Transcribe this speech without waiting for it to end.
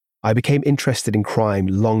I became interested in crime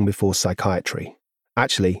long before psychiatry.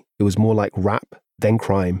 Actually, it was more like rap, then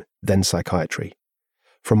crime, then psychiatry.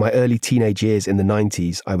 From my early teenage years in the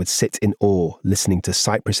 90s, I would sit in awe listening to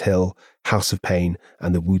Cypress Hill, House of Pain,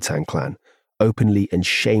 and the Wu-Tang Clan openly and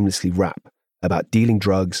shamelessly rap about dealing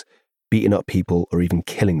drugs, beating up people, or even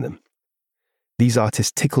killing them. These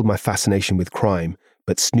artists tickled my fascination with crime,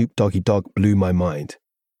 but Snoop Doggy Dogg blew my mind.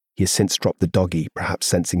 He has since dropped the doggy, perhaps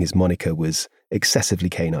sensing his moniker was excessively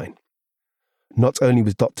canine. Not only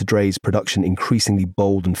was Dr. Dre's production increasingly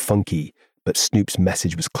bold and funky, but Snoop's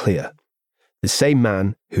message was clear. The same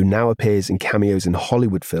man who now appears in cameos in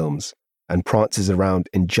Hollywood films and prances around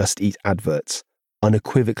in Just Eat adverts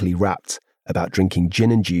unequivocally rapped about drinking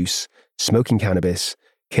gin and juice, smoking cannabis,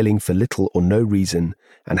 killing for little or no reason,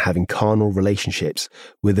 and having carnal relationships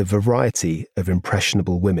with a variety of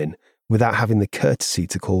impressionable women without having the courtesy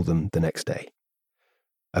to call them the next day.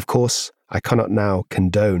 Of course, I cannot now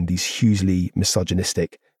condone these hugely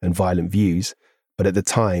misogynistic and violent views, but at the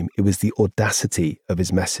time it was the audacity of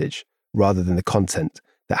his message rather than the content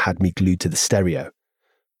that had me glued to the stereo,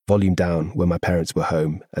 volume down when my parents were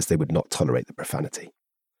home as they would not tolerate the profanity.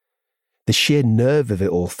 The sheer nerve of it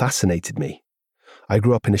all fascinated me. I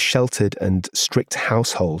grew up in a sheltered and strict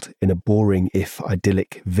household in a boring, if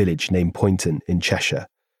idyllic, village named Poynton in Cheshire,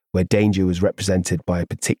 where danger was represented by a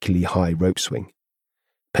particularly high rope swing.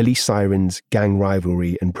 Police sirens, gang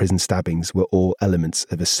rivalry, and prison stabbings were all elements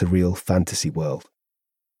of a surreal fantasy world.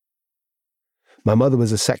 My mother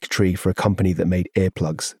was a secretary for a company that made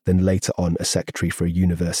earplugs, then later on a secretary for a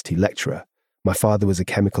university lecturer. My father was a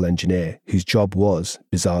chemical engineer whose job was,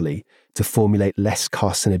 bizarrely, to formulate less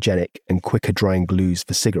carcinogenic and quicker drying glues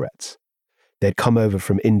for cigarettes. They'd come over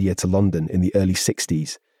from India to London in the early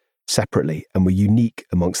 60s, separately, and were unique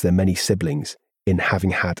amongst their many siblings in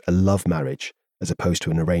having had a love marriage as opposed to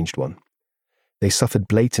an arranged one. They suffered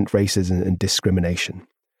blatant racism and discrimination.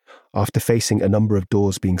 After facing a number of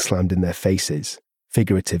doors being slammed in their faces,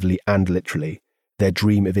 figuratively and literally, their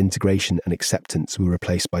dream of integration and acceptance were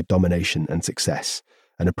replaced by domination and success,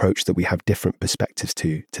 an approach that we have different perspectives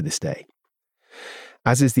to this day.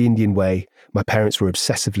 As is the Indian way, my parents were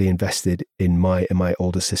obsessively invested in my and my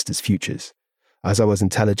older sister's futures. As I was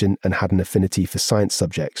intelligent and had an affinity for science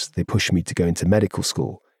subjects, they pushed me to go into medical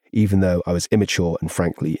school, even though I was immature and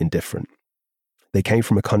frankly indifferent. They came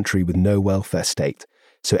from a country with no welfare state,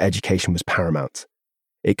 so education was paramount.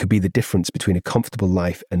 It could be the difference between a comfortable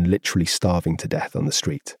life and literally starving to death on the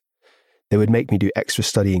street. They would make me do extra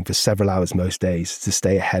studying for several hours most days to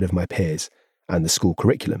stay ahead of my peers and the school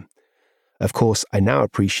curriculum. Of course, I now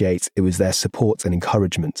appreciate it was their support and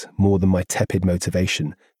encouragement more than my tepid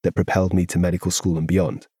motivation that propelled me to medical school and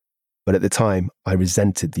beyond. But at the time, I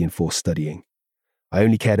resented the enforced studying. I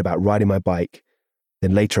only cared about riding my bike,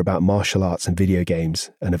 then later about martial arts and video games,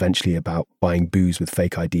 and eventually about buying booze with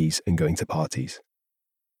fake IDs and going to parties.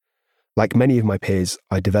 Like many of my peers,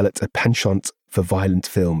 I developed a penchant for violent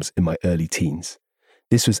films in my early teens.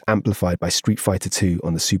 This was amplified by Street Fighter II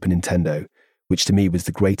on the Super Nintendo, which to me was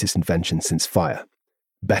the greatest invention since fire.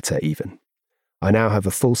 Better even. I now have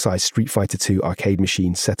a full-size Street Fighter II arcade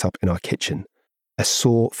machine set up in our kitchen, a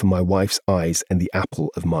sore for my wife's eyes and the apple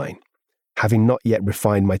of mine. Having not yet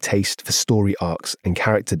refined my taste for story arcs and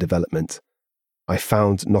character development, I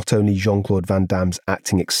found not only Jean-Claude Van Damme's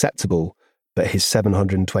acting acceptable, but his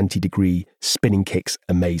 720-degree spinning kicks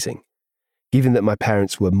amazing. Given that my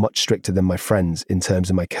parents were much stricter than my friends in terms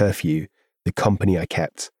of my curfew, the company I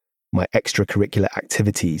kept, my extracurricular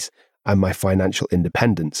activities, and my financial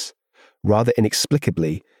independence, rather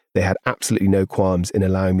inexplicably, they had absolutely no qualms in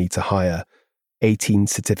allowing me to hire 18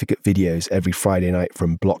 certificate videos every Friday night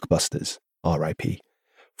from Blockbusters, RIP,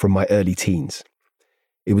 from my early teens.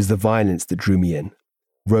 It was the violence that drew me in.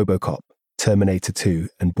 RoboCop, Terminator 2,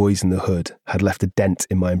 and Boys in the Hood had left a dent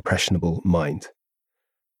in my impressionable mind.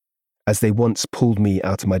 As they once pulled me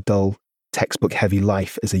out of my dull, textbook-heavy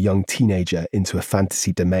life as a young teenager into a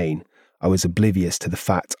fantasy domain, I was oblivious to the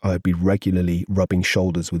fact I would be regularly rubbing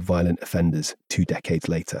shoulders with violent offenders 2 decades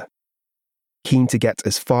later. Keen to get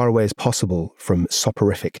as far away as possible from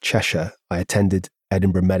soporific Cheshire, I attended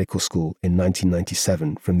Edinburgh Medical School in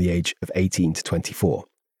 1997 from the age of 18 to 24.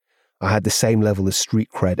 I had the same level of street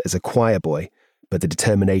cred as a choir boy, but the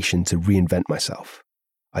determination to reinvent myself.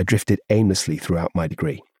 I drifted aimlessly throughout my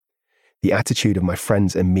degree. The attitude of my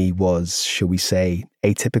friends and me was, shall we say,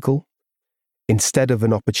 atypical. Instead of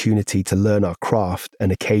an opportunity to learn our craft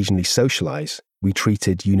and occasionally socialize, we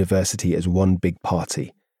treated university as one big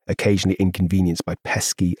party, occasionally inconvenienced by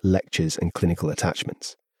pesky lectures and clinical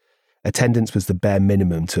attachments. Attendance was the bare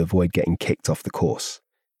minimum to avoid getting kicked off the course.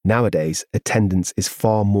 Nowadays, attendance is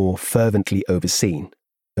far more fervently overseen.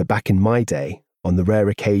 But back in my day, on the rare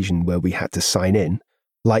occasion where we had to sign in,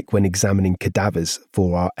 like when examining cadavers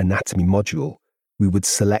for our anatomy module, we would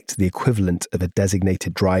select the equivalent of a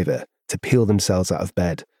designated driver to peel themselves out of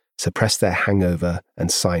bed, suppress their hangover,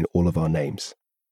 and sign all of our names.